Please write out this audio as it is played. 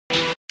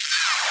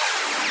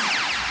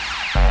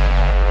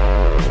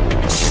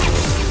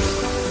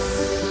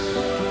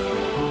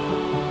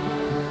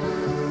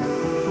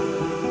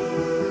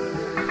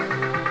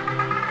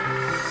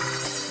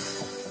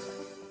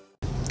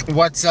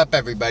What's up,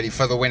 everybody?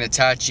 For the win,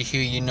 Itachi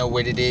here, you know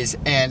what it is,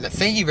 and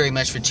thank you very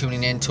much for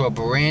tuning in to a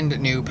brand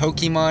new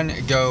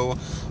Pokemon Go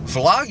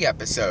vlog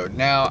episode.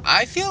 Now,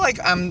 I feel like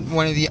I'm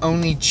one of the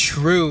only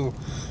true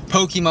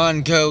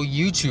Pokemon Go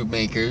YouTube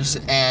makers,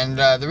 and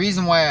the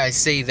reason why I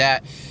say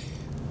that,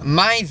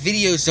 my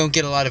videos don't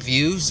get a lot of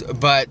views,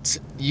 but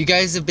you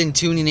guys have been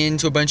tuning in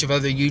to a bunch of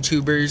other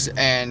YouTubers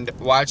and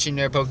watching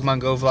their Pokemon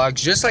Go vlogs,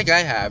 just like I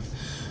have.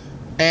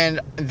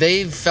 And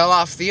they fell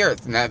off the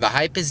earth. Now the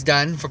hype is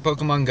done for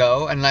Pokemon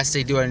Go unless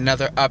they do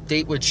another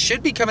update, which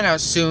should be coming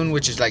out soon,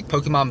 which is like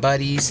Pokemon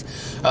Buddies.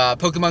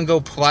 Pokemon Go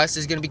Plus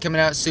is going to be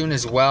coming out soon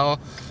as well.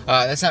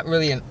 That's not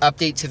really an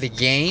update to the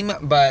game,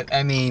 but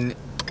I mean,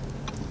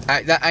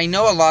 I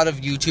know a lot of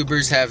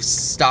YouTubers have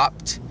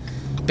stopped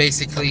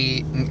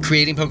basically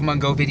creating Pokemon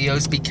Go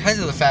videos because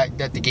of the fact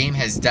that the game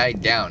has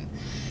died down.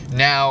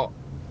 Now,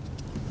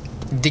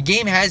 the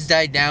game has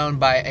died down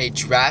by a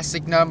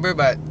drastic number,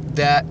 but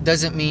that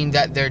doesn't mean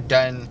that they're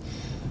done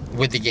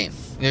with the game.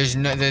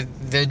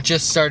 They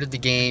just started the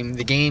game.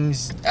 The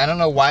game's, I don't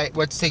know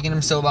what's taking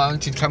them so long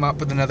to come up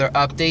with another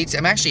update.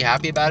 I'm actually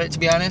happy about it, to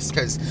be honest,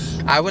 because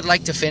I would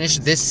like to finish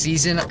this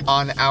season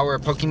on our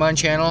Pokemon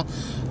channel,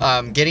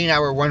 getting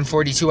our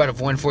 142 out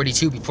of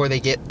 142 before they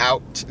get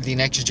out the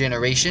next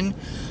generation.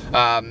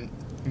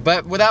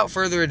 But without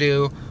further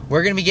ado,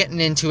 we're going to be getting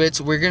into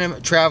it. We're going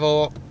to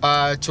travel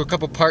to a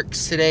couple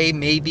parks today,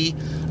 maybe.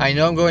 I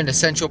know I'm going to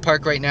Central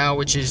Park right now,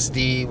 which is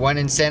the one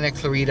in Santa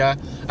Clarita.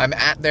 I'm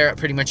at there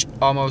pretty much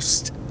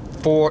almost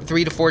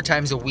 3 to 4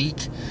 times a week.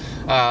 3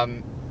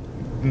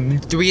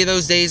 of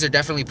those days are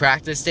definitely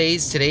practice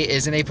days. Today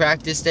isn't a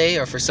practice day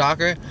or for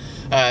soccer.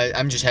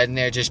 I'm just heading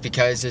there just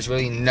because there's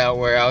really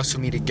nowhere else for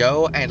me to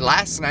go. And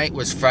last night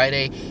was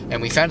Friday,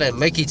 and we found a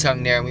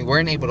Lickitung there, and we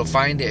weren't able to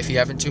find it. If you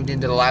haven't tuned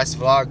into the last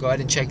vlog, go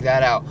ahead and check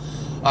that out.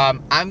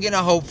 I'm going to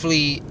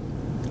hopefully,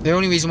 the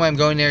only reason why I'm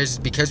going there is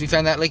because we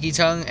found that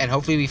Lickitung, and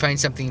hopefully we find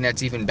something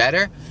that's even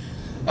better.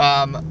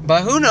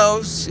 But who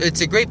knows?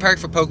 It's a great park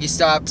for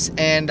Pokestops,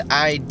 and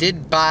I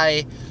did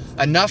buy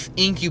enough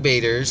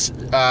incubators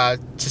to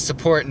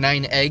support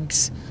 9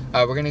 eggs.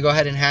 We're going to go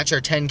ahead and hatch our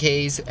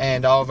 10Ks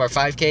and all of our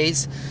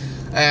 5Ks.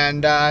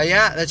 And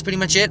yeah, that's pretty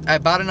much it. I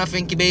bought enough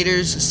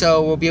incubators,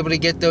 so we'll be able to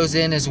get those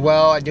in as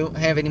well. I don't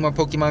have any more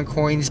Pokemon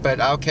coins, but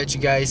I'll catch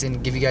you guys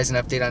and give you guys an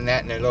update on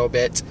that in a little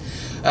bit.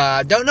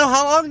 Don't know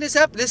how long this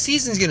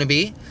season's going to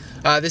be.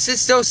 This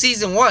is still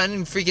season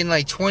 1, freaking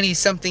like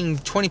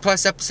 20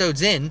 plus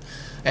episodes in.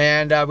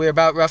 And we're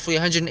about roughly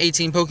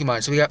 118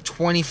 Pokemon, so we got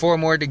 24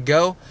 more to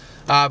go.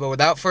 But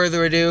without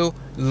further ado,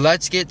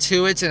 let's get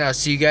to it, and I'll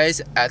see you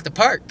guys at the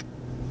park.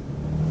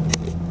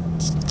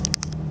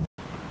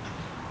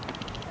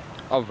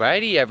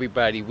 Alrighty,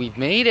 everybody, we've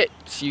made it.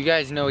 So you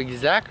guys know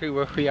exactly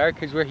where we are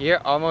because we're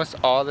here almost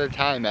all the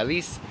time. At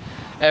least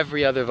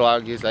every other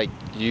vlog is like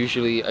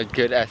usually a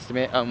good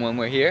estimate on when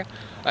we're here.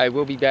 I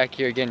will be back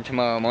here again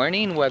tomorrow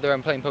morning. Whether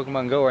I'm playing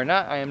Pokemon Go or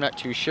not, I am not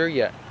too sure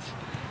yet.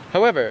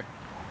 However,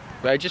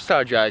 I just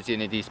saw Drowsy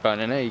in a despawn.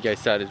 I know you guys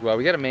saw it as well.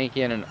 We got a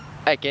Mankey and an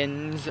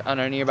Ekans on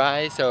our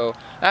nearby, so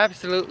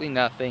absolutely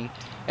nothing.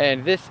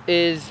 And this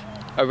is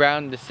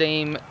around the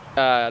same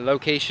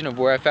location of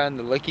where I found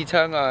the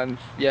Lickitung on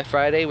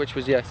Friday, which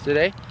was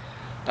yesterday.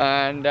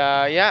 And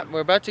yeah, we're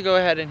about to go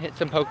ahead and hit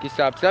some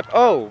Pokestops up.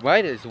 Oh,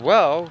 might as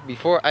well,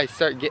 before I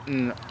start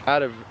getting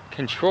out of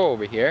control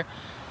over here,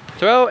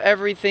 throw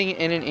everything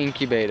in an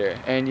incubator.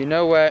 And you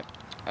know what?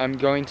 I'm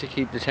going to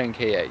keep the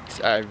 10K eggs.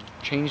 I've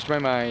changed my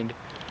mind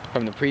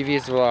from the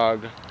previous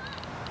vlog.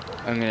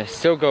 I'm going to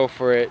still go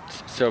for it,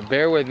 so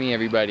bear with me,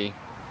 everybody.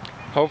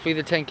 Hopefully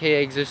the 10K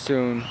eggs are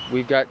soon.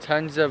 We've got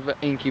tons of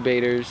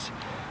incubators.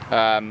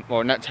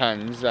 Well, not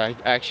tons. I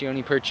actually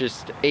only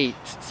purchased 8,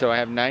 so I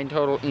have 9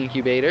 total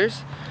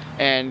incubators.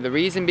 And the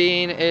reason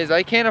being is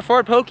I can't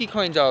afford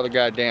Pokecoins all the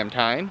goddamn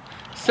time.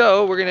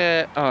 So we're going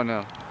to, oh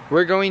no,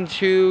 we're going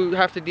to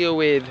have to deal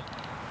with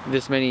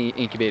this many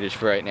incubators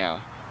for right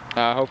now.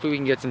 Hopefully we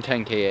can get some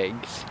 10K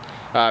eggs.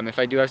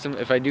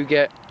 If I do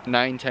get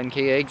 9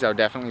 10K eggs, I'll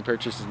definitely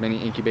purchase as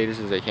many incubators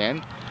as I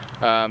can.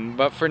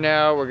 But for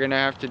now, we're gonna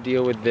have to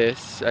deal with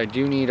this. I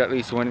do need at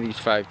least one of these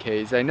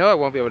 5Ks. I know I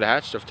won't be able to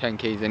hatch stuff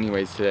 10Ks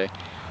anyways today.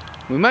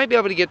 We might be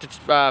able to get the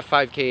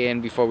 5K in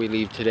before we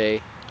leave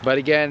today. But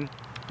again,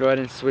 go ahead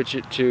and switch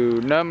it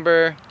to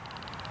number.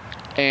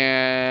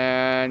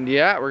 And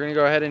yeah, we're gonna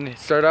go ahead and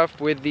start off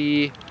with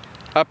the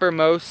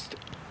uppermost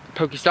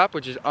Pokestop,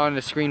 which is on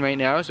the screen right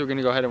now. So we're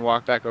gonna go ahead and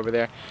walk back over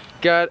there.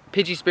 Got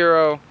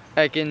Pidgeysparrow,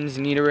 Ekans,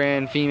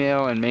 Nidoran,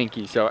 female, and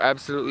Mankey. So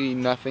absolutely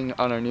nothing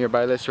on our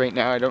nearby list right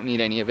now. I don't need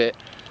any of it.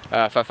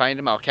 If I find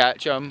them, I'll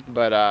catch them,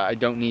 but I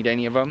don't need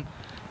any of them.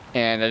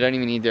 And I don't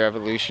even need their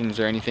evolutions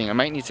or anything. I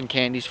might need some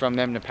candies from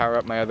them to power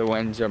up my other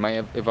ones or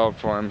my evolved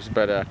forms,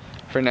 but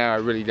for now I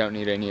really don't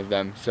need any of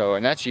them. So,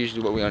 and that's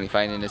usually what we only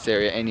find in this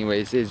area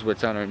anyways, is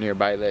what's on our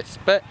nearby list.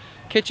 But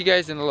catch you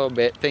guys in a little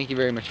bit. Thank you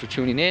very much for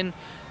tuning in.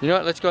 You know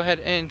what, let's go ahead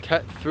and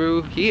cut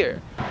through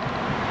here.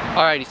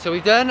 Alrighty, so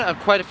we've done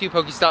quite a few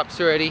Pokestops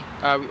already.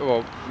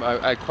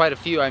 Quite a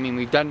few. I mean,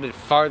 we've done the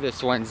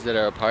farthest ones that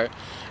are apart,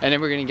 and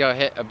then we're gonna go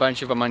hit a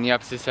bunch of them on the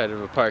opposite side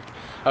of the park.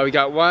 We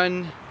got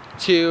 1,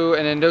 2,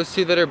 and then those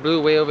 2 that are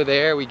blue way over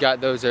there, we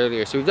got those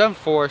earlier. So we've done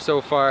 4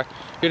 so far.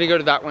 We're gonna go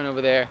to that one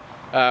over there.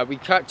 We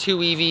caught 2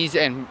 Eevees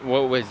and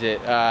what was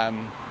it?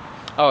 An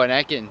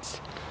Ekans.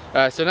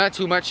 So not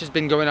too much has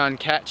been going on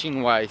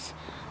catching wise,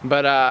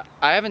 but I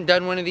haven't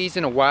done one of these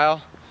in a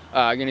while.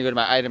 I'm gonna go to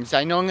my items.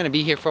 I know I'm gonna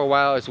be here for a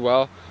while as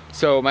well,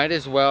 so might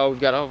as well. We've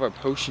got all of our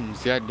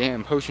potions,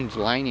 goddamn potions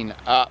lining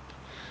up.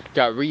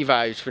 Got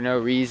revives for no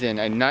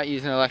reason. I'm not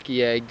using a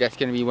lucky egg. That's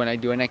gonna be when I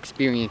do an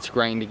experience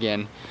grind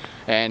again.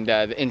 And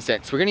the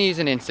incense. We're gonna use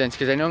an incense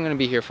because I know I'm gonna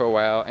be here for a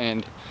while,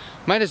 and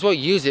might as well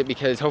use it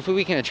because hopefully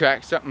we can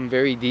attract something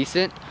very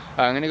decent.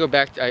 I'm gonna go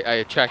back to, I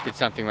attracted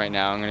something right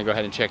now. I'm gonna go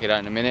ahead and check it out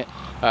in a minute.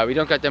 We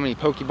don't got that many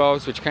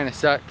Pokeballs, which kind of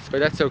sucks,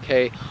 but that's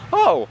okay.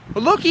 Oh,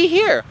 looky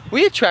here,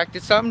 we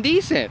attracted something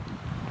decent.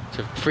 It's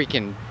a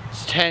freaking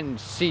 10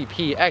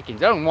 CP Ekans.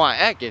 I don't want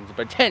Ekans,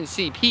 but 10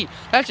 CP,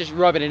 that's just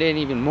rubbing it in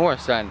even more,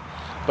 son.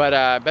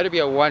 But better be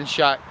a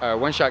one-shot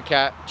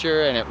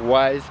capture, and it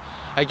was.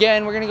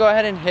 Again, we're gonna go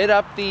ahead and hit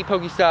up the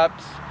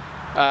Pokestops.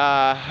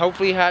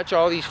 Hopefully hatch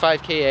all these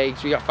 5K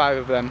eggs. We got 5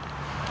 of them,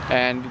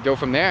 and go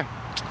from there.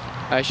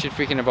 I should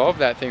freaking evolve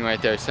that thing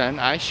right there, son.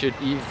 I should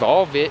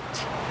evolve it,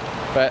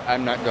 but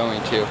I'm not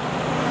going to.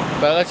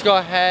 But let's go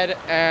ahead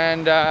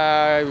and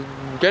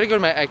gotta go to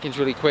my Ekans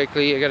really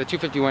quickly. I got a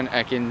 251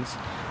 Ekans.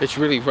 It's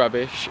really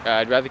rubbish.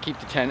 I'd rather keep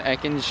the 10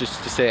 Ekans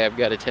just to say I've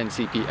got a 10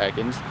 CP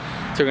Ekans.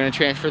 So we're gonna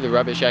transfer the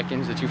rubbish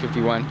Ekans, the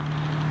 251,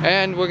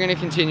 and we're gonna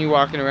continue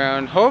walking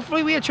around.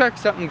 Hopefully we attract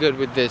something good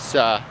with this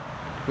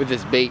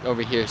bait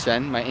over here,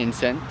 son, my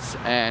incense.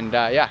 And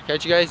yeah,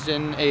 catch you guys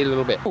in a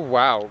little bit. Oh,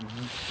 wow,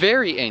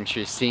 very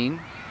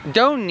interesting.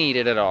 Don't need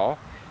it at all,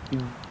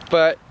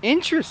 but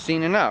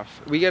interesting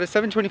enough. We got a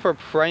 724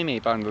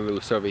 Primeape on the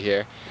loose over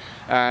here,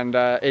 and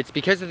it's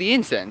because of the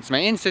incense. My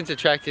incense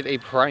attracted a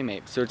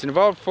Primeape, so it's an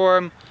evolved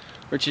form,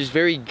 which is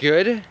very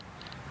good.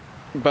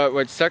 But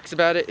what sucks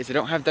about it is I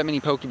don't have that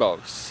many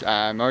Pokeballs.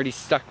 I'm already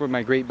stuck with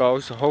my Great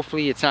Balls, so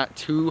hopefully it's not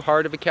too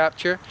hard of a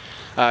capture.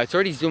 It's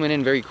already zooming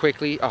in very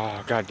quickly.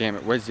 Oh, god damn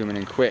it, was zooming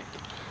in quick.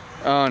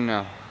 Oh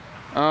no.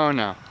 Oh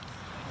no.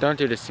 Don't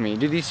do this to me.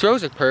 Dude, these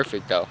throws are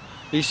perfect though.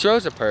 These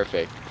throws are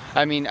perfect.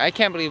 I mean, I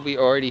can't believe we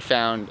already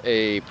found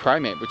a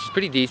Primeape, which is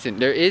pretty decent.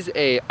 There is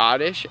a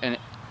Oddish and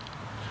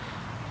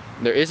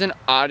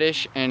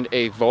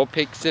a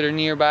Vulpix that are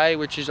nearby,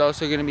 which is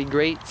also going to be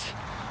great.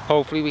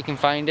 Hopefully we can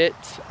find it.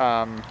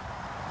 Found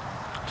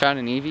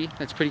an Eevee.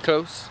 That's pretty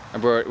close.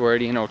 We're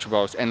already in Ultra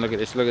Balls. And look at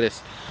this. Look at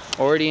this.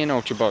 Already in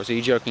Ultra Balls. Are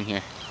you joking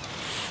here?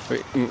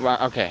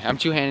 Okay, I'm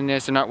two-handing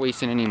this. I'm not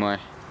wasting anymore.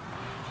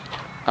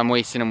 I'm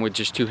wasting them with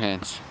just 2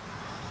 hands.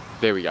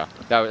 There we go.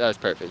 That was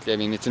perfect. I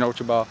mean, it's an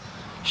Ultra Ball.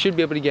 Should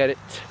be able to get it.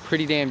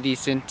 Pretty damn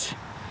decent.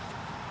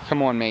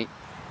 Come on, mate.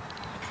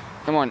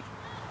 Come on.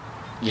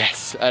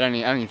 Yes. I don't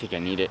even think I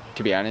need it,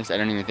 to be honest. I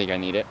don't even think I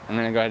need it. I'm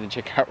gonna go ahead and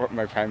check out what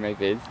my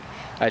Primeape is.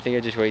 I think I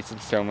just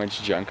wasted so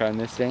much junk on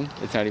this thing.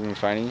 It's not even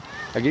funny.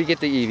 I'm gonna get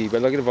the Eevee,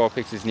 but look at the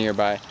Vulpix is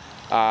nearby.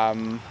 I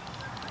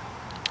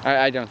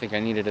don't think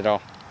I need it at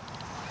all.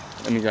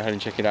 Let me go ahead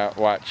and check it out.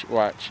 Watch,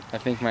 watch. I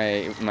think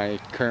my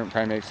current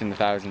Primeape's in the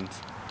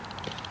thousands.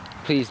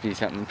 Please be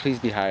something. Please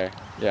be higher.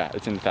 Yeah,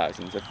 it's in the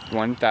thousands.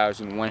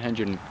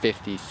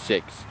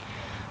 1,156.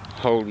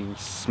 Holy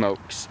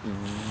smokes.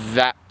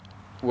 That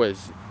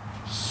was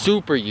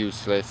super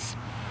useless.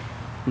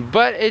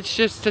 But it's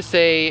just to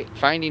say,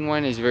 finding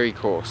one is very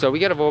cool. So we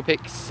got a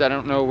Vulpix. I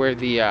don't know where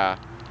the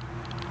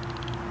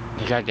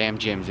goddamn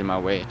gym's in my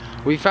way.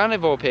 We found a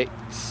Vulpix,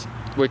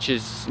 which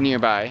is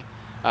nearby.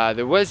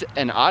 There was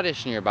an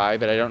Oddish nearby,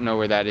 but I don't know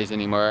where that is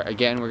anymore.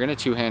 Again, we're gonna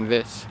two-hand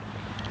this,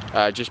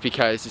 just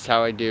because it's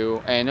how I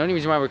do. And the only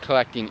reason why we're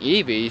collecting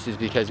Eevees is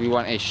because we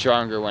want a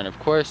stronger one, of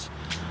course.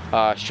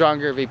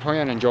 Stronger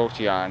Vaporeon and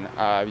Jolteon.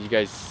 You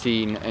guys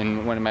seen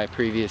in one of my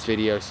previous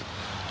videos,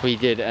 we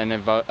did an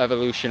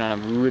evolution on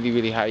a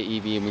really high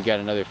Eevee, and we got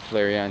another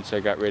Flareon, so I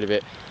got rid of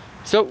it.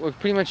 So we're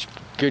pretty much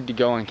good to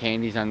go on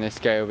candies on this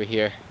guy over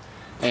here.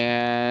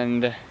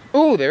 And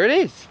oh, there it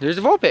is. There's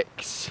a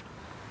Vulpix.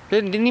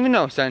 Didn't even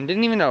know, son.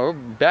 Didn't even know. We're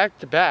back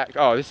to back.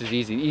 Oh, this is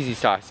easy. Easy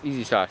sauce.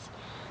 Easy sauce.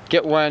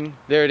 Get one.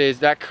 There it is.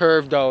 That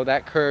curve, though.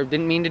 That curve.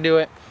 Didn't mean to do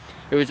it.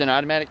 It was an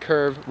automatic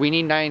curve. We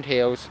need 9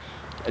 tails.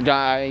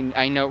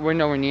 I know we're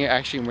nowhere near.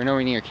 Actually, we're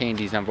nowhere near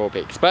candies on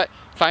Vulpix. But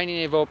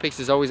finding a Vulpix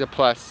is always a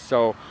plus.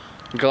 So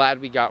glad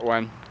we got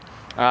one.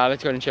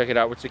 Let's go ahead and check it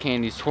out. What's the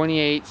candies?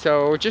 28.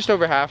 So just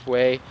over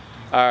halfway.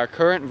 Our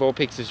current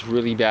Vulpix is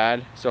really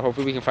bad, so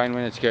hopefully we can find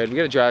one that's good. We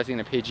got a Drowsy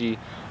and a Pidgey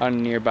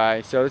on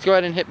nearby, so let's go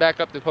ahead and hit back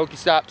up the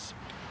Pokestops.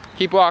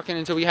 Keep walking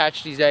until we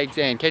hatch these eggs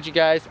and catch you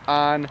guys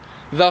on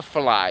the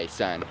fly,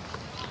 son.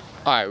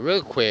 Alright,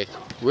 real quick,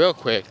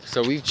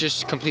 so we've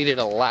just completed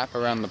a lap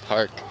around the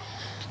park,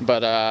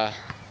 but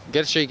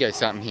gotta show you guys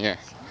something here.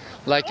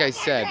 Like I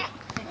said,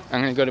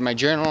 I'm gonna go to my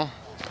journal.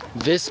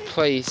 This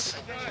place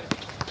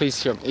Please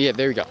show me. Yeah,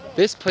 there we go.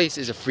 This place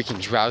is a freaking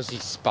drowsy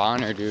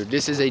spawner, dude.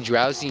 This is a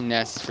drowsy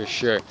nest for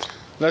sure.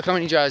 Look how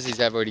many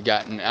drowsies I've already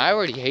gotten. I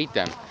already hate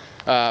them.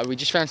 We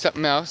just found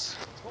something else.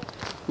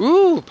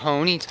 Ooh,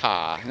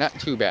 ponyta. Not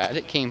too bad.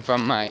 It came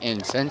from my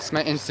incense.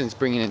 My incense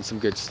bringing in some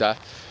good stuff.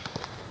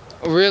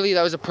 Really,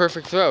 that was a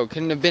perfect throw.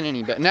 Couldn't have been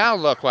any better. Now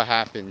look what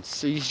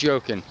happens. He's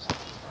joking.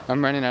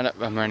 I'm running out of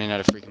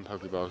freaking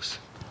Pokeballs.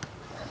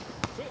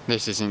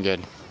 This isn't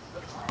good.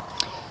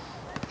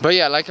 But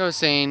yeah, like I was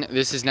saying,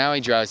 this is now a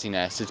drowsy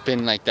nest. It's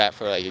been like that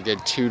for like a good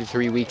 2 to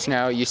 3 weeks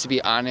now. It used to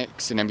be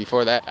onyx, and then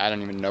before that, I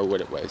don't even know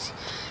what it was.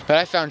 But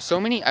I found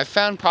so many. I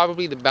found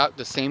probably about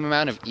the same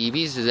amount of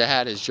Eevees as I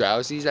had as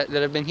drowsies that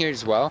have been here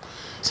as well.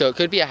 So it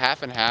could be a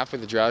half and half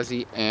with the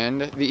drowsy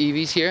and the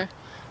Eevees here.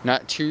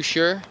 Not too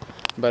sure.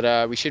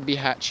 But we should be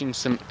hatching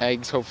some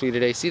eggs hopefully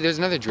today. See, there's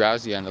another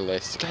drowsy on the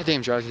list.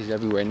 Goddamn drowsies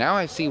everywhere. Now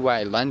I see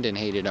why London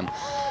hated them.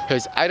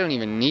 Because I don't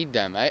even need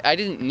them. I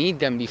didn't need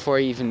them before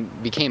I even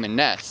became a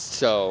nest.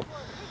 So,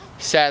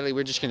 sadly,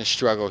 we're just going to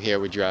struggle here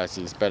with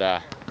drowsies. But,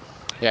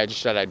 yeah, I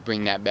just thought I'd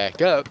bring that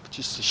back up.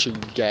 Just to show you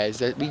guys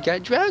that we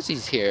got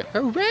drowsies here.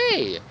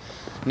 Hooray!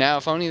 Now,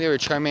 if only there were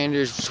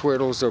Charmanders,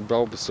 Swirtles, or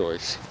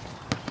Bulbasaurs.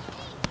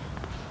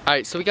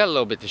 Alright, so we got a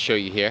little bit to show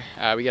you here.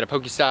 We got a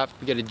Pokestop,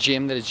 we got a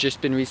gym that has just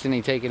been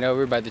recently taken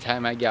over by the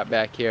time I got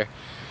back here.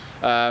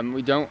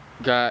 We've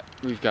got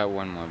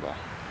one more ball.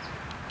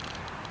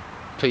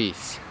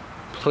 Please,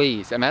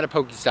 please, I'm at a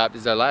Pokestop.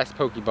 This is our last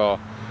Pokeball.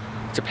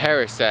 It's a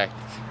Parasect.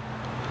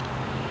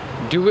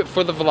 Do it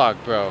for the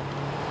vlog, bro.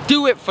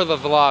 Do it for the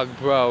vlog,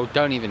 bro.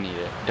 Don't even need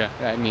it.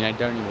 I mean, I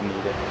don't even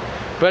need it.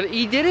 But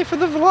he did it for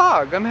the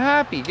vlog. I'm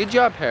happy. Good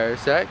job,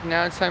 Parasect.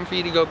 Now it's time for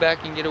you to go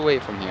back and get away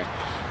from here.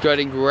 Go ahead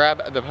and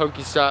grab the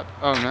Pokestop.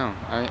 Oh no,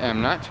 I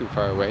am not too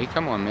far away.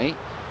 Come on, mate.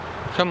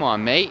 Come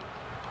on, mate.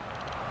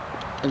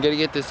 I'm gonna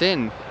get this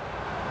in.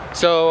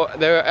 So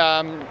there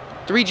are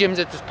 3 gyms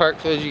at this park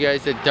for those of you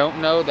guys that don't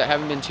know, that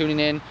haven't been tuning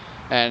in.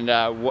 And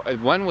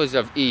one was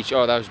of each.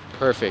 Oh, that was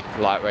perfect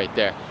lot right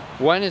there.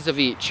 One is of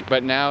each,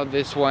 but now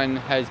this one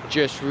has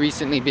just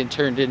recently been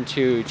turned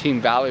into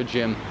Team Valor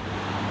Gym.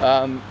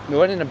 The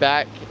one in the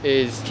back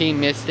is Team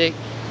Mystic.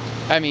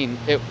 I mean,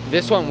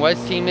 this one was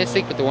Team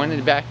Mystic, but the one in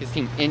the back is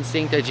Team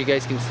Instinct, as you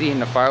guys can see,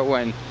 and the far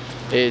one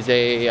is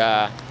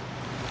a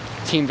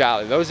Team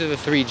Valor. Those are the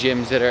 3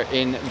 gyms that are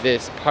in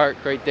this park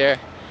right there.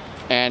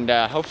 And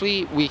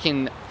hopefully we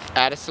can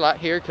add a slot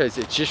here, because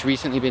it's just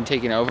recently been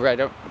taken over.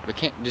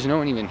 There's no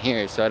one even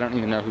here, so I don't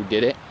even know who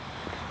did it.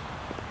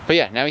 But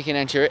yeah, now we can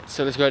enter it,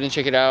 so let's go ahead and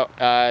check it out.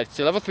 It's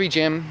a level 3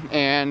 gym,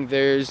 and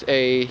there's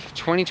a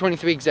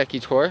 2023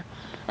 Executor.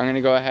 I'm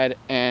gonna go ahead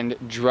and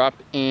drop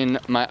in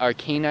my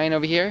Arcanine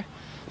over here.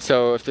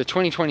 So if the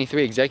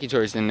 2023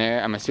 Executor is in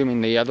there, I'm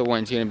assuming the other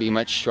one's gonna be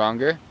much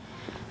stronger.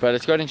 But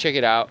let's go ahead and check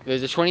it out.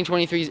 There's a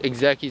 2023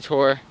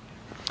 Executor.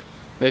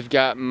 They've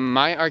got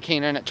my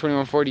Arcanine at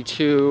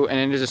 2142, and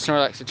then there's a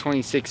Snorlax at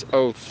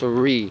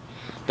 2603.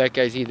 That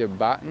guy's either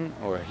botting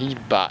or he's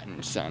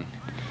botting, son.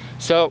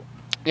 So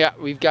yeah,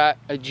 we've got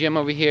a gym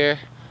over here.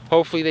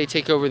 Hopefully they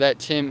take over that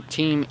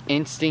Team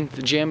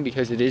Instinct gym,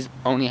 because it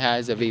only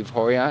has a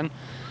Vaporeon.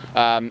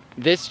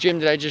 This gym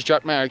that I just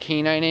dropped my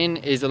Arcanine in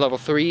is a level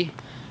 3.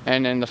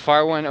 And then the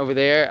far one over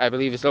there, I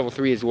believe is level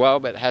 3 as well,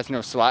 but it has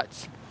no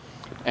slots.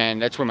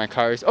 And that's where my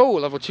car is. Oh,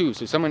 level 2.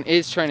 So someone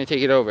is trying to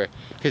take it over,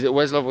 because it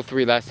was level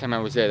 3 last time I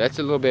was there. That's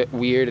a little bit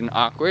weird and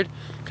awkward,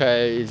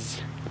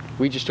 because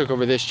we just took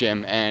over this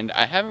gym, and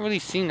I haven't really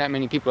seen that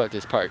many people at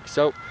this park.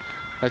 So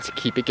let's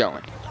keep it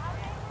going.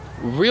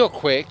 Real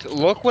quick,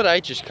 look what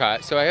I just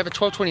caught. So I have a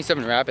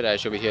 1227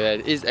 Rapidash over here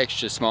that is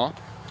extra small.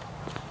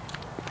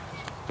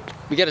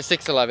 We got a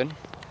 611.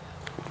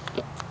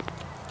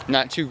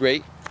 Not too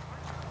great.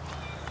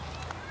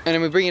 And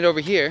then we bring it over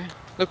here.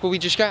 Look what we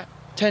just got.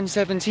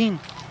 1017.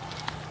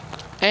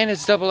 And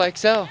it's double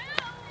XL.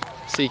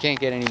 So you can't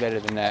get any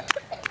better than that.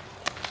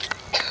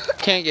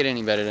 Can't get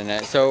any better than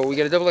that. So we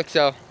got a double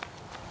XL,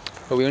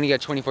 but we only got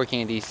 24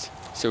 candies.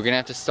 So we're gonna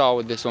have to stall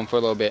with this one for a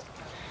little bit.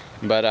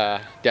 But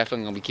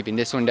definitely gonna be keeping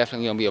this one,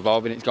 definitely gonna be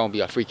evolving. It's gonna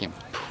be a freaking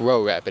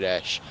pro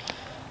Rapidash.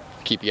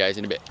 Keep you guys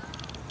in a bit.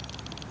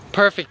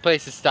 Perfect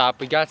place to stop.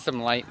 We got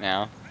some light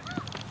now.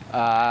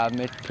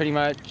 It's pretty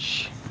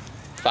much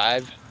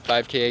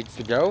 5K eggs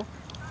to go.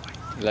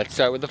 Let's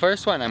start with the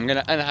first one. I'm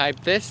gonna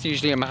unhype this.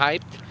 Usually I'm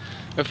hyped.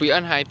 If we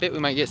unhype it, we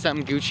might get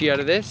something Gucci out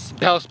of this.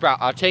 Bellsprout,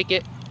 I'll take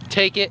it.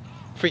 Take it.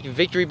 Freaking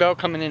Victory Bell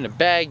coming in a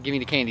bag. Give me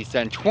the candies,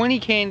 son. 20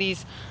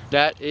 candies.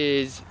 That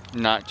is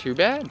not too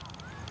bad.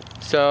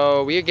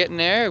 So we are getting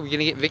there. We're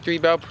gonna get Victory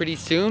Bell pretty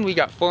soon. We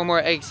got 4 more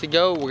eggs to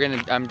go.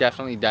 I'm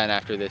definitely done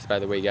after this, by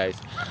the way, guys.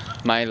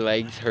 My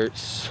legs hurt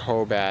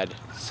so bad.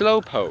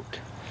 Slowpoke.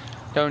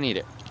 Don't need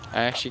it.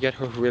 I actually got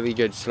a really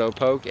good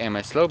Slowpoke, and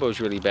my Slowpoke's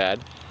really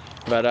bad.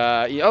 But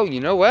oh, you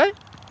know what?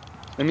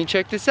 Let me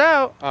check this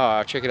out. Oh,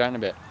 I'll check it out in a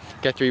bit.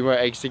 Got 3 more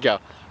eggs to go.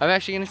 I'm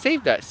actually gonna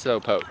save that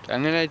Slowpoke.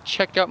 I'm gonna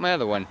check out my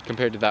other one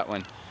compared to that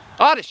one.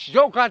 Oddish,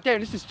 yo,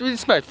 goddamn, this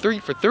is my 3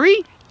 for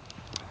 3.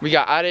 We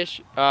got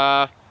Oddish.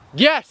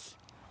 Yes!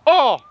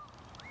 Oh!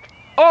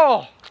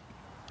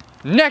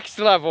 Next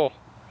level.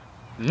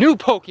 New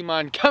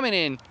Pokemon coming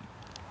in.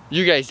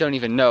 You guys don't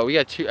even know. We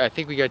got two. I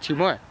think we got two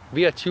more.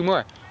 We got two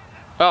more.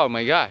 Oh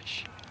my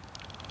gosh.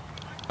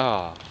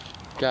 Oh,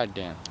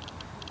 goddamn.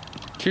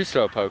 Two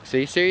Slowpokes. Are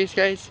you serious,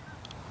 guys?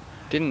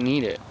 Didn't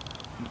need it.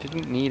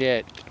 Didn't need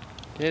it.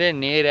 Didn't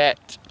need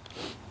it.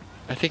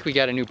 I think we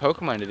got a new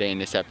Pokemon today in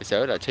this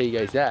episode. I'll tell you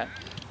guys that.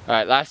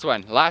 Alright, last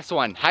one. Last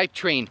one. Hype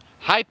Train.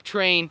 Hype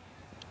Train.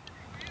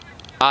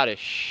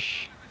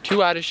 Oddish. Two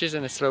Oddishes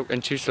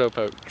and two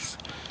Slowpokes.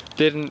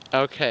 Didn't.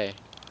 Okay.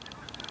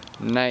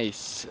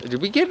 Nice.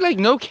 Did we get like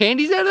no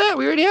candies out of that?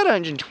 We already had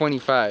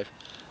 125.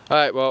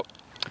 Alright, well,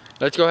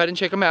 let's go ahead and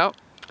check them out.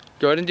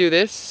 Go ahead and do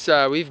this.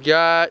 We've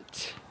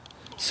got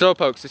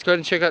Slowpokes. Let's go ahead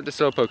and check out the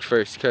Slowpokes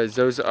first, because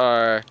those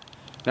are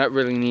not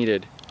really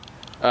needed.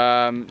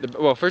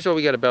 Well, first of all,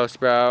 we got a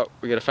Bellsprout,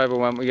 we got a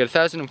 501, we got a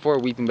 1004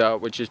 Weeping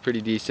Belt, which is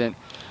pretty decent.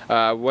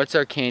 What's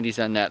our candies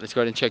on that? Let's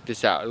go ahead and check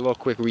this out. A little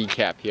quick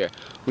recap here.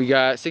 We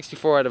got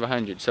 64 out of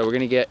 100, so we're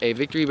going to get a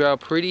Victory Bell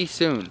pretty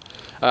soon.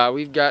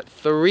 We've got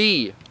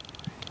 3,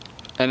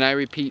 and I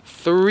repeat,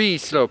 3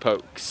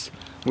 Slowpokes.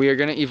 We are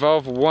going to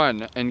evolve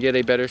 1 and get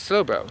a better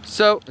Slowbro.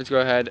 So, let's go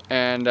ahead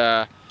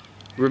and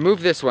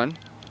remove this one.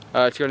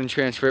 Let's go ahead and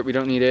transfer it. We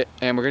don't need it.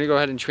 And we're going to go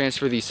ahead and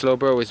transfer the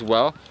Slowbro as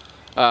well.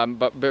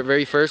 But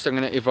very first, I'm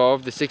going to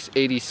evolve the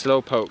 680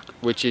 Slowpoke,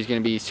 which is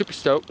going to be super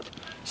stoked.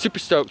 Super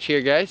stoked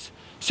here, guys.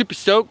 Super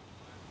stoked.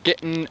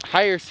 Getting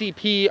higher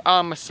CP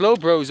on my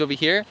Slowbros over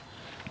here.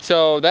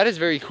 So that is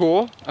very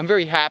cool. I'm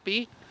very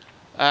happy.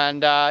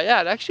 And yeah,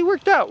 it actually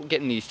worked out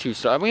getting these two.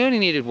 We only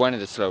needed one of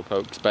the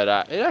Slowpokes, but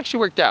it actually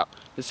worked out.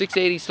 The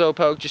 680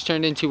 Slowpoke just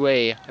turned into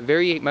a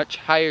very much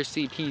higher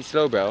CP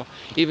Slowbro,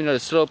 even though the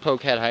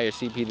Slowpoke had higher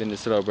CP than the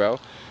Slowbro.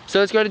 So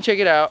let's go ahead and check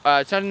it out.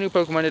 It's not a new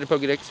Pokemon in the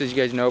Pokedex, as you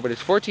guys know, but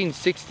it's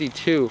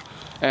 1462,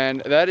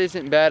 and that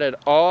isn't bad at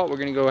all. We're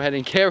gonna go ahead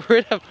and get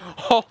rid of.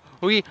 Oh,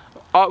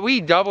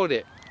 we doubled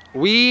it.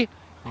 We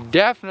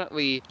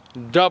definitely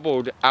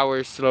doubled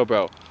our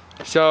Slowbro.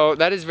 So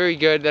that is very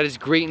good. That is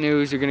great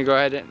news. We're gonna go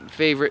ahead and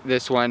favorite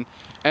this one.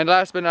 And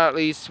last but not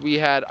least, we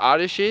had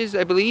Oddishes,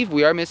 I believe.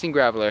 We are missing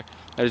Graveler.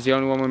 That is the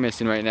only one we're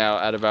missing right now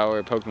out of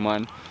our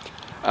Pokemon.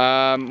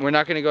 We're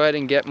not gonna go ahead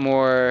and get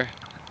more.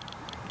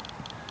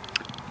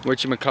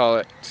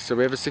 Whatchamacallit. So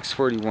we have a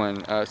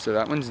 641. So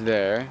that one's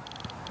there.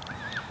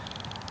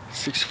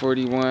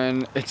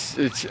 641.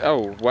 It's.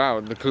 Oh wow,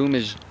 the plume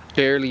is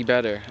barely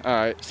better. All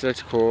right, so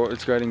that's cool.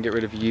 Let's go ahead and get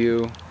rid of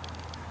you.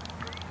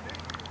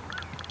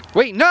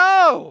 Wait,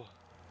 no!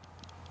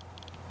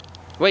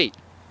 Wait.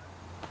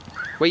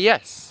 Wait,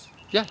 yes.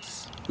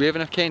 Yes. We have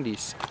enough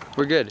candies.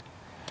 We're good.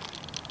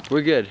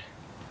 We're good.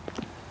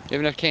 We have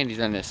enough candies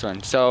on this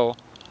one. So,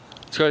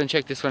 let's go ahead and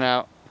check this one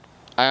out.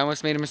 I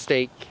almost made a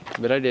mistake,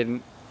 but I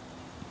didn't.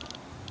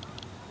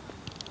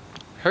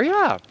 Hurry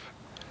up.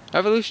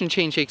 Evolution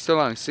chain takes so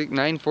long.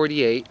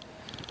 948.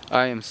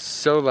 I am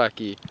so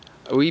lucky.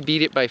 We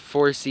beat it by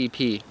 4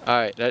 CP.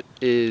 Alright, that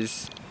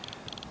is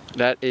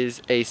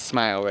a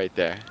smile right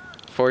there.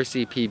 4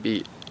 CP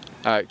beat.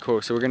 Alright,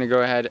 cool. So we're going to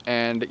go ahead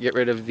and get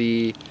rid of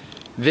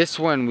this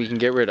one we can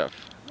get rid of.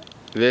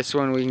 This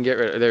one we can get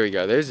rid of. There we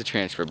go. There's the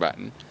transfer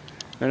button.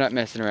 We're not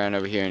messing around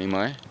over here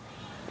anymore.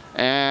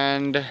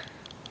 And I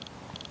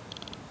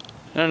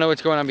don't know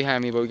what's going on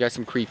behind me, but we got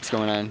some creeps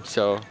going on.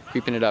 So,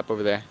 creeping it up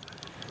over there.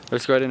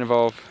 Let's go ahead and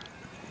evolve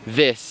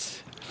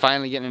this.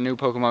 Finally getting a new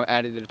Pokemon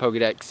added to the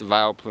Pokedex,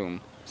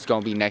 Vileplume. It's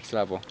going to be next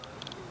level.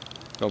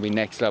 It's going to be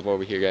next level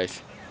over here,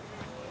 guys.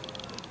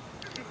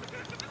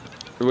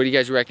 What do you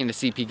guys reckon the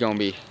CP gonna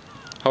be?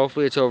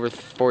 Hopefully it's over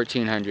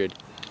 1400.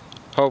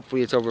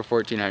 Hopefully it's over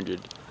 1400.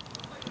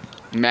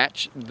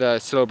 Match the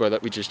Slowbro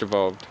that we just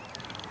evolved.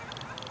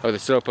 Or the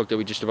Slowpoke that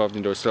we just evolved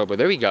into a Slowbro.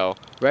 There we go.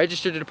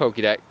 Registered to the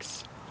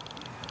Pokedex.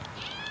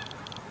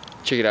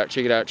 Check it out,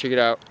 check it out, check it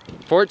out.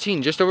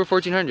 14, just over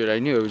 1400. I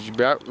knew it was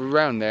about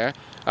around there.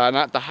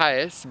 Not the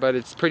highest, but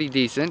it's pretty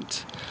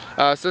decent.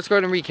 So let's go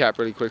ahead and recap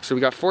really quick. So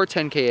we got 4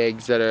 10K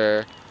eggs that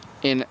are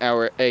in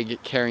our egg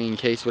carrying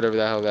case, whatever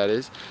the hell that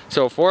is.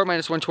 So 4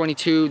 minus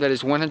 122, that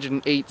is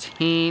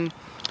 118.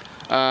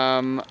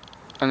 I'm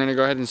gonna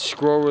go ahead and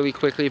scroll really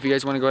quickly. If you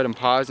guys want to go ahead and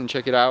pause and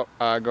check it out,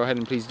 go ahead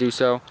and please do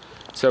so.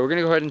 So we're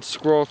gonna go ahead and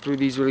scroll through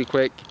these really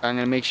quick. I'm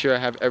gonna make sure I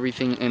have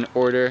everything in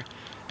order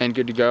and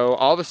good to go.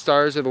 All the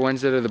stars are the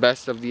ones that are the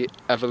best of the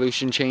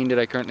evolution chain that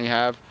I currently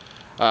have.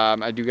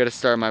 I do get a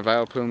star in my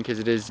Vileplume because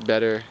it is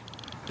better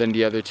than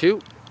the other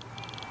two.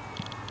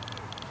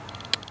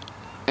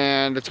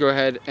 And let's go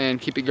ahead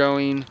and keep it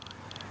going.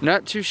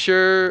 Not too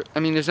sure. I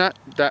mean, there's not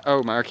that.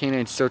 Oh, my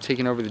Arcanine's still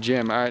taking over the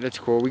gym. Alright, that's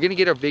cool. We're going to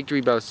get our Victory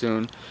Bell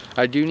soon.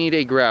 I do need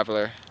a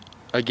Graveler.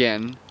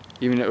 Again.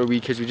 Even though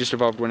because we just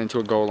evolved one into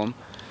a Golem.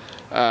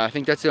 I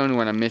think that's the only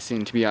one I'm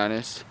missing, to be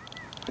honest.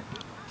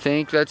 I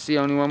think that's the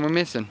only one we're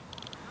missing.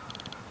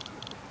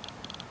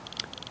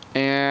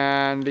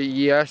 And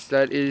yes,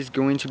 that is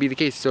going to be the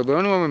case. So the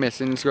only one we're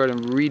missing. Let's go ahead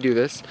and redo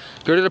this.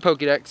 Go to the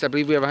Pokedex. I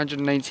believe we have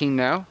 119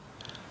 now.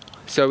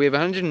 So we have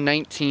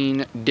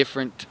 119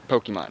 different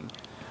Pokemon.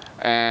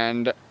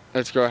 And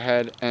let's go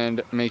ahead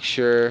and make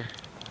sure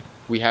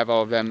we have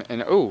all of them.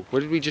 And oh,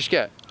 what did we just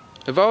get?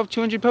 Evolved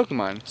 200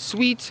 Pokemon.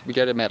 Sweet, we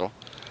got a medal.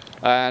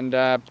 And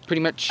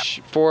pretty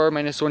much 4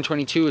 minus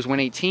 122 is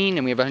 118,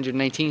 and we have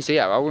 119. So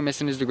yeah, all we're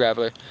missing is the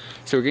Graveler.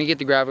 So we're gonna get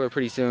the Graveler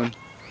pretty soon,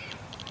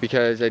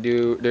 because there's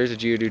a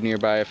Geodude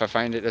nearby. If I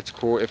find it, that's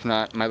cool. If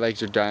not, my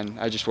legs are done.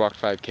 I just walked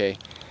 5K.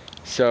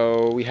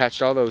 So we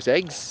hatched all those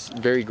eggs,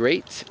 very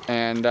great,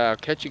 and I'll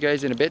catch you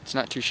guys in a bit.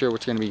 Not too sure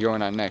what's gonna be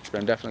going on next, but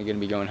I'm definitely gonna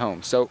be going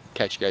home. So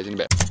catch you guys in a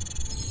bit.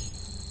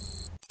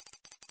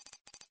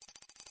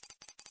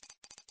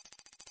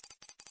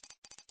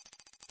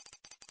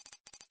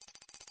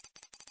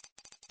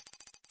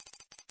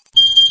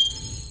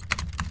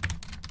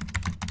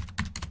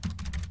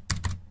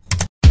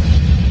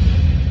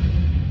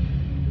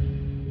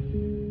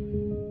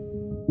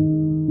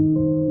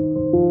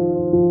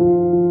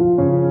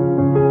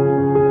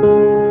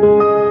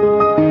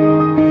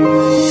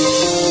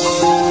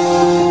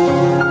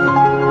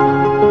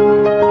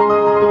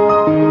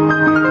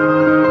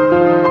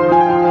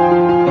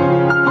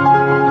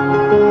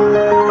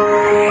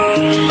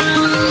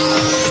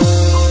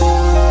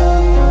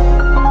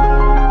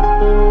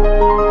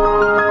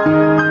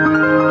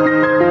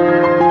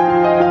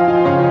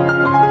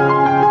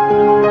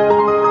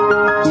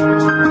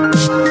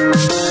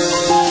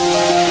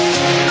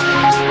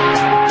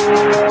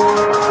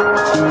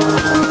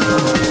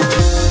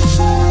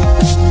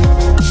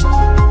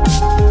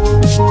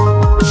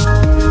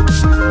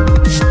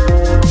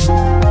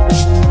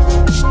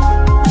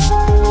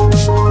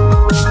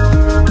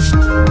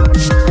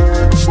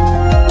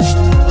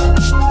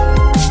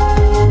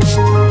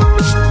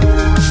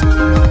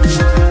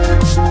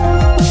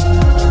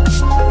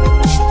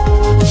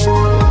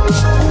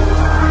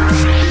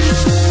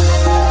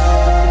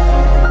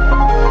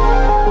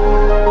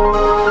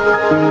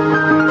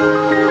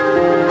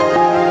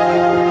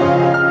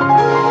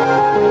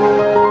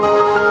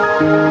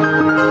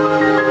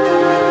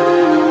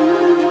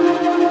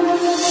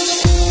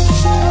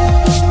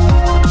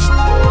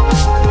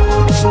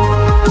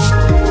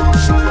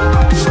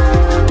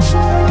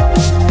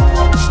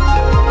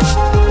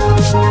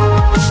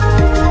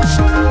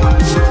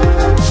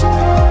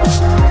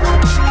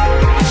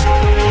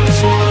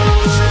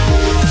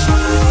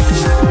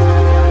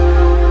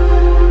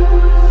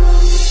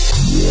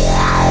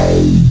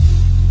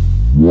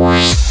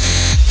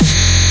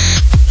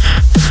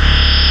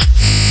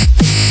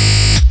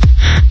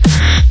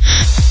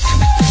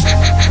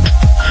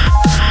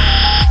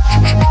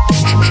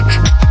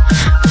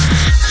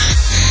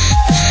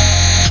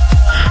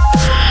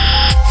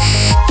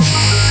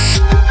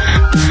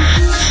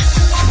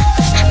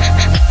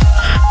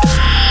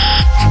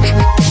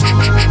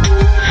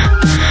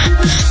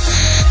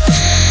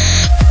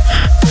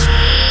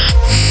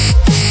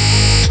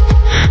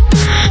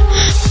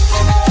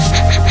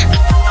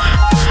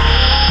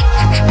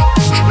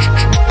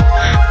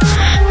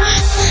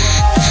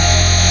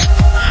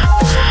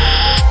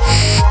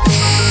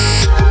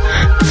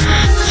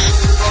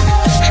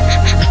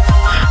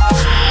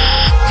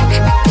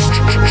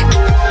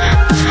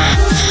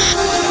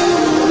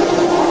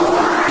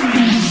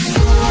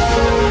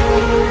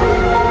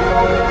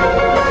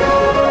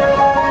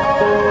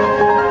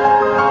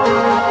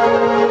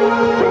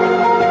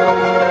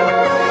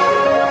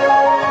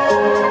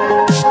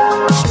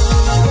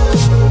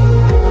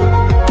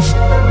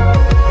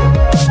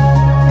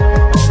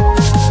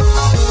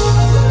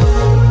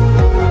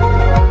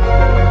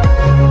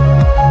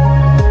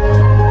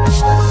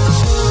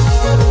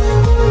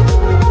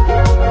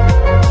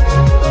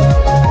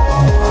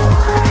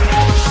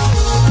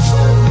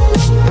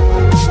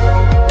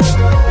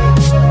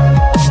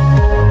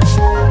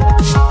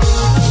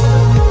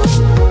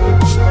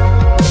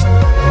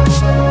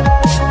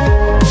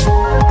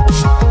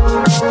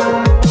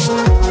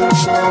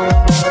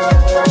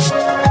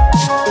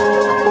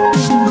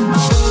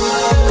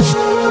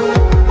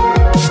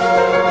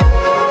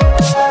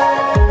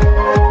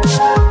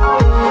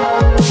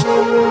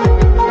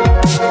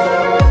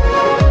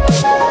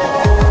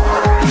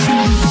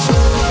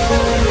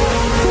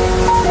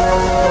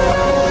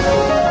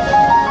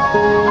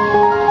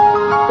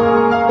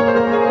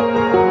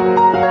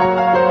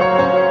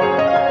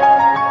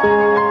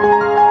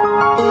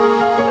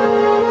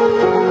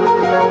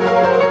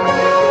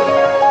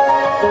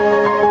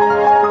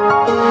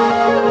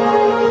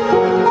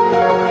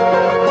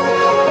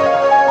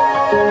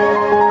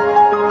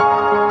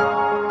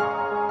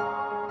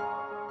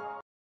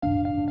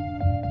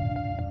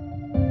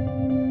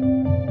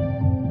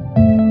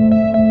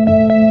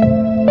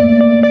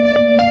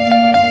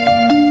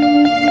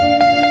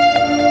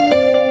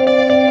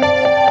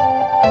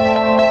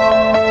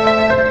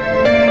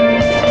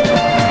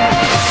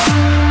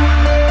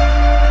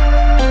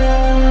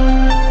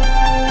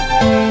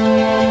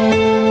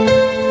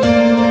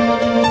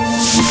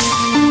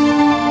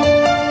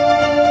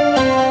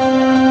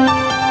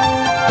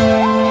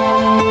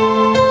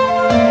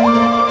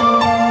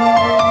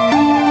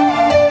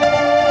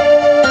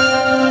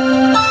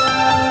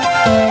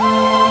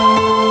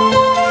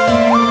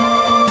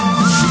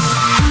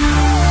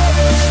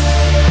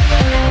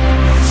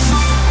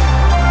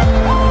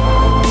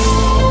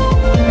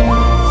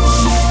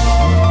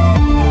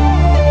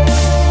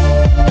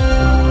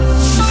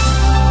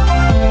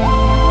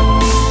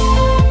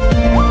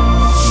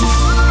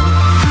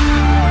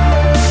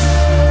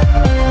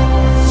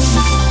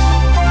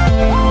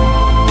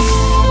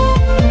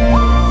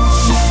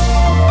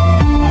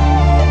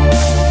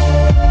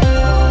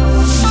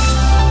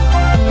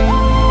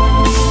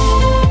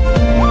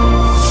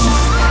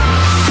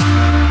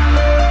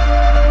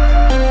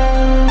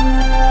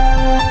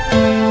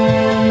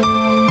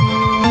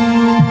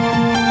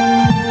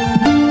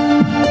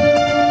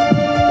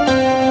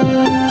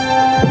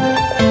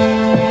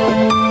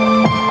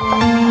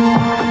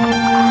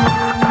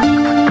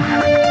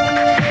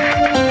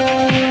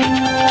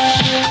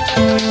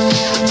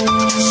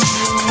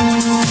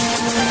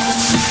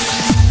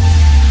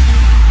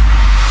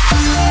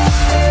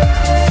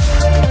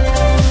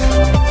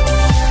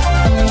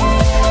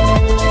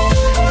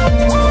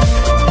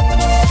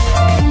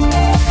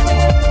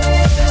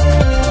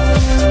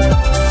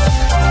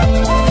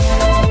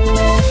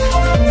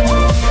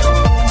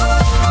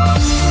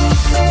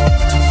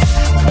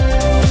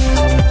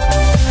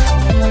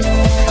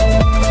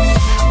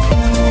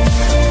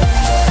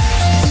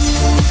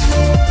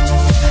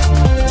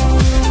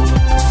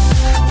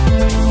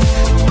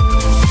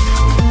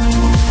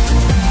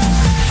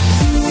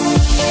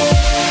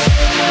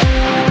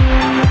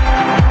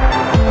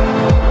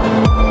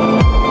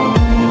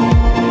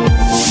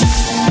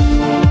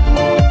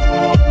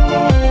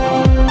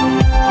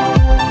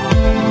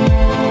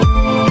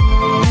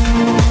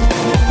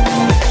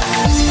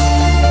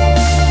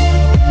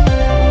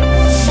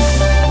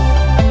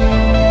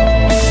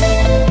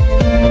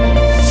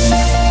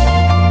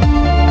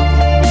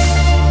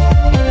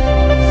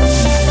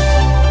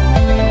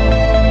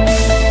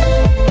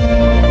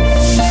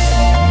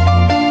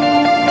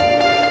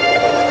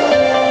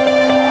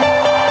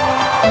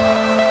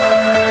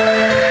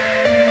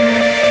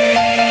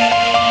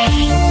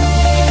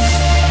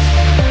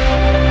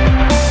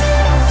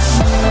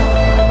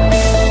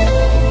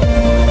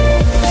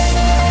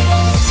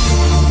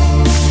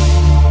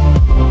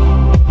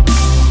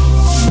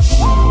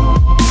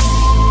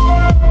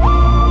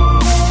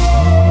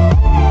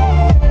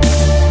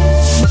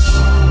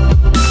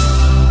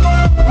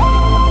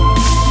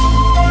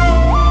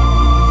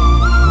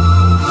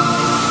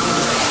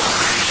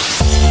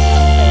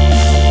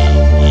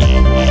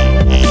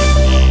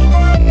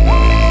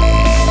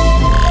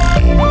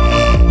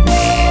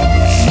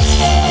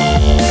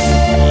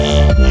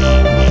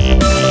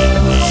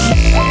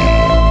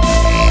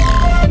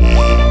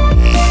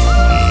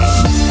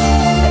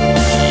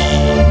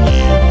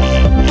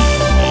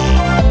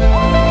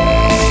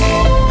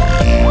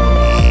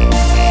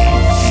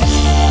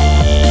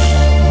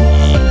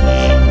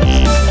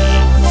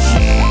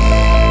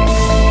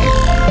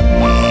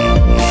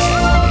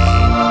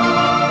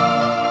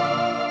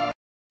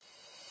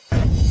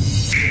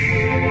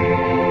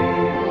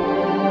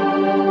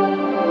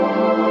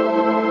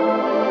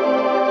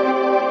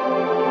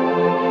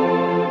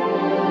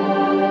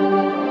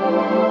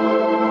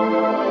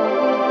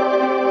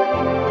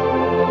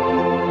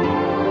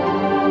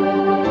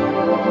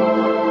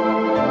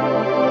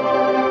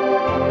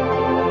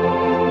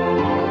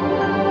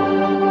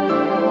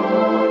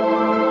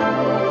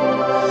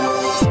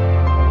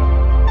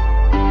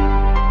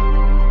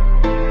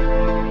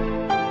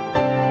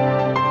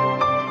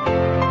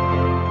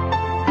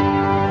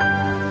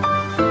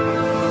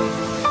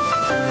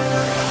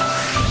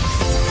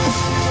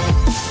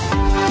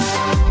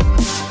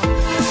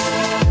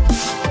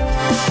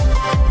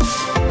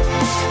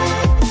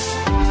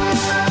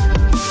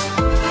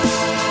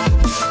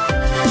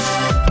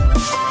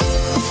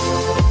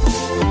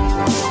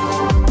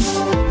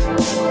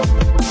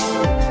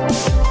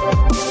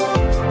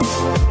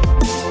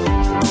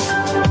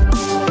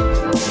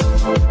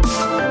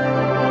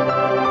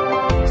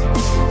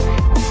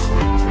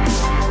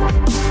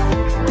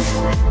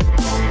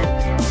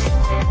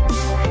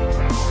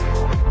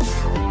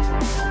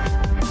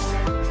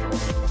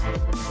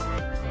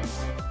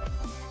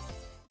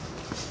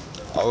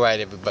 Alright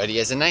everybody,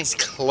 as a nice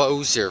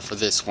closer for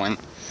this one,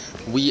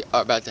 we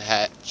are about to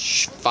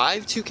hatch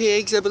 5 2K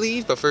eggs, I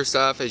believe. But first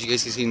off, as you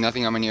guys can see,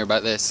 nothing on my ear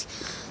about this.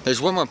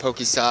 There's one more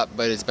Pokestop,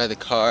 but it's by the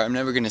car. I'm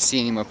never going to see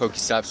any more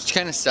Pokestops, which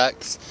kind of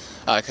sucks.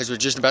 Because we're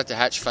just about to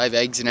hatch 5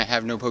 eggs and I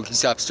have no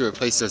Pokestops to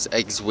replace those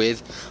eggs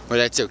with. But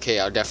that's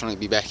okay, I'll definitely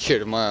be back here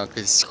tomorrow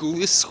because school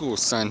is school,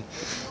 son.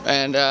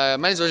 And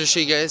might as well just show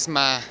you guys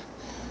my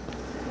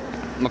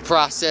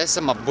process.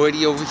 I'm my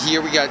buddy over here.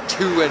 We got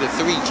 2 out of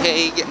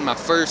 3K, getting my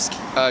first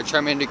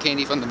Charmander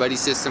candy from the buddy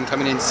system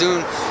coming in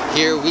soon.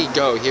 Here we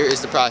go. Here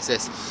is the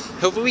process.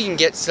 Hopefully we can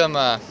get some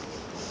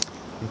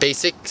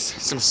basics,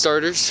 some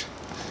starters.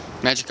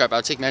 Magikarp,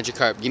 I'll take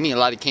Magikarp. Give me a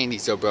lot of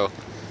candies though, bro.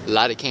 A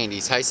lot of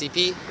candies. High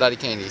CP, a lot of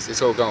candies.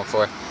 That's what we're going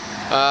for.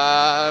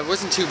 It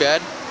wasn't too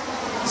bad.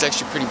 It was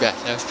actually pretty bad.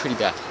 That was pretty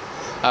bad.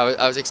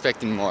 I was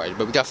expecting more,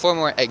 but we got 4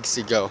 more eggs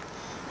to go.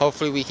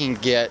 Hopefully we can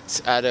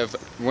get out of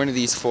one of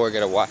these 4.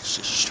 Gotta watch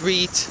the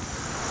street.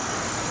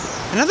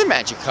 Another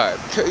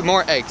Magikarp.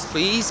 More eggs,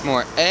 please.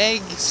 More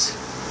eggs.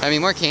 I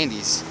mean, more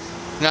candies.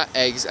 Not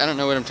eggs. I don't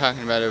know what I'm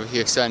talking about over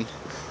here, son.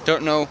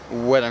 Don't know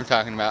what I'm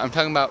talking about. I'm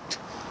talking about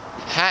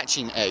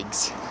hatching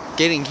eggs.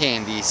 Getting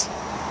candies.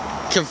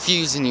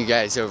 Confusing you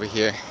guys over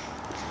here.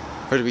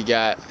 What do we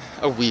got?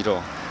 A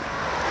Weedle.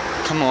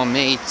 Come on,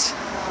 mate.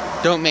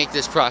 Don't make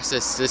this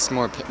process this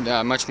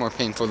much more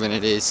painful than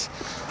it is.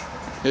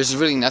 There's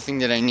really nothing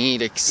that I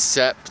need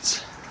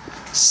except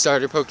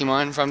starter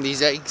Pokemon from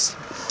these eggs.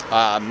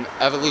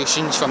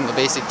 Evolutions from the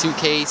basic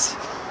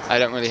 2Ks. I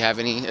don't really have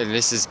any, and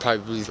this is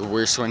probably the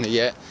worst one to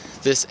get.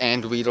 This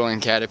and Weedle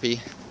and Caterpie.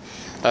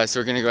 So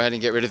we're gonna go ahead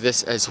and get rid of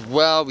this as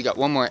well. We got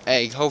 1 more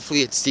egg.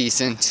 Hopefully it's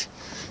decent.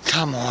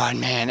 Come on,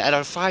 man. Out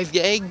of 5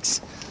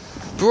 eggs?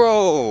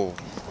 Bro!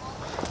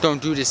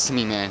 Don't do this to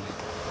me, man.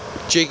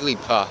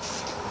 Jigglypuff.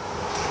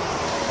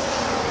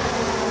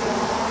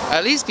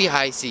 At least be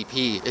high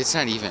CP. It's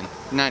not even.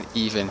 Not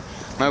even.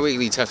 My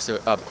Wigglytuff's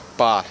a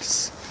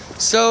boss.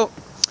 So,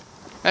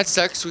 that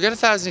sucks. We got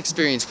 1,000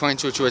 experience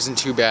points, which wasn't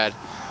too bad.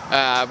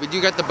 We do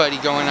got the buddy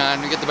going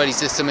on. We got the buddy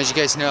system. As you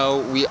guys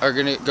know, we are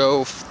going to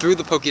go through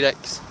the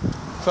Pokédex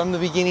from the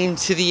beginning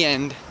to the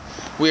end.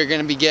 We are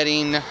going to be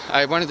getting...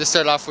 I wanted to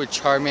start off with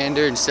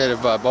Charmander instead of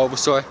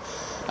Bulbasaur.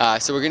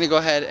 So we're going to go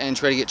ahead and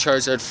try to get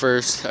Charizard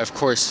first. Of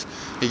course,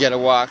 we got to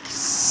walk...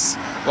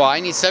 Well, I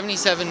need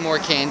 77 more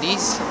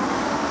candies.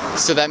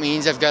 So that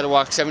means I've got to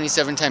walk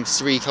 77 times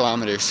 3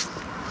 kilometers.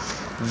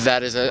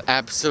 That is an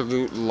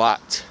absolute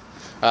lot.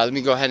 Let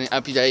me go ahead and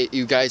update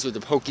you guys with the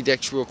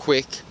Pokédex real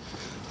quick.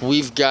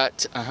 We've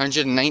got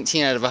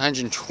 119 out of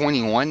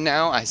 121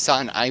 now. I saw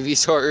an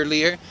Ivysaur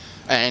earlier,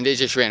 and it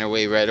just ran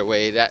away right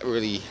away. That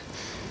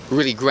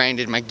really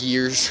grinded my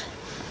gears,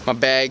 my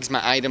bags,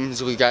 my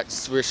items.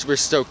 We're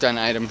stoked on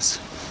items.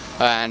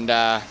 And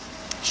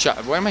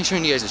shop. Why am I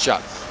showing you guys the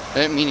shop? I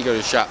didn't mean to go to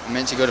the shop. I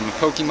meant to go to my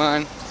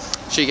Pokemon.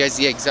 Show you guys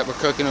the eggs that we're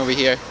cooking over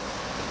here.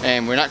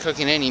 And we're not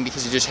cooking any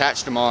because we just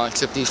hatched them all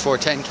except these 4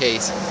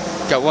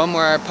 10Ks. Got 1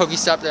 more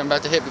Pokestop that I'm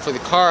about to hit before the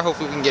car.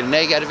 Hopefully we can get an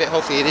egg out of it.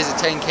 Hopefully it is a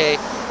 10K.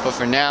 But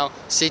for now,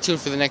 stay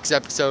tuned for the next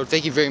episode.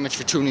 Thank you very much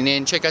for tuning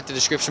in. Check out the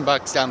description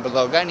box down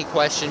below. Got any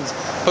questions,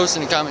 post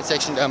in the comment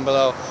section down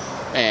below.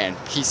 And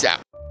peace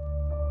out.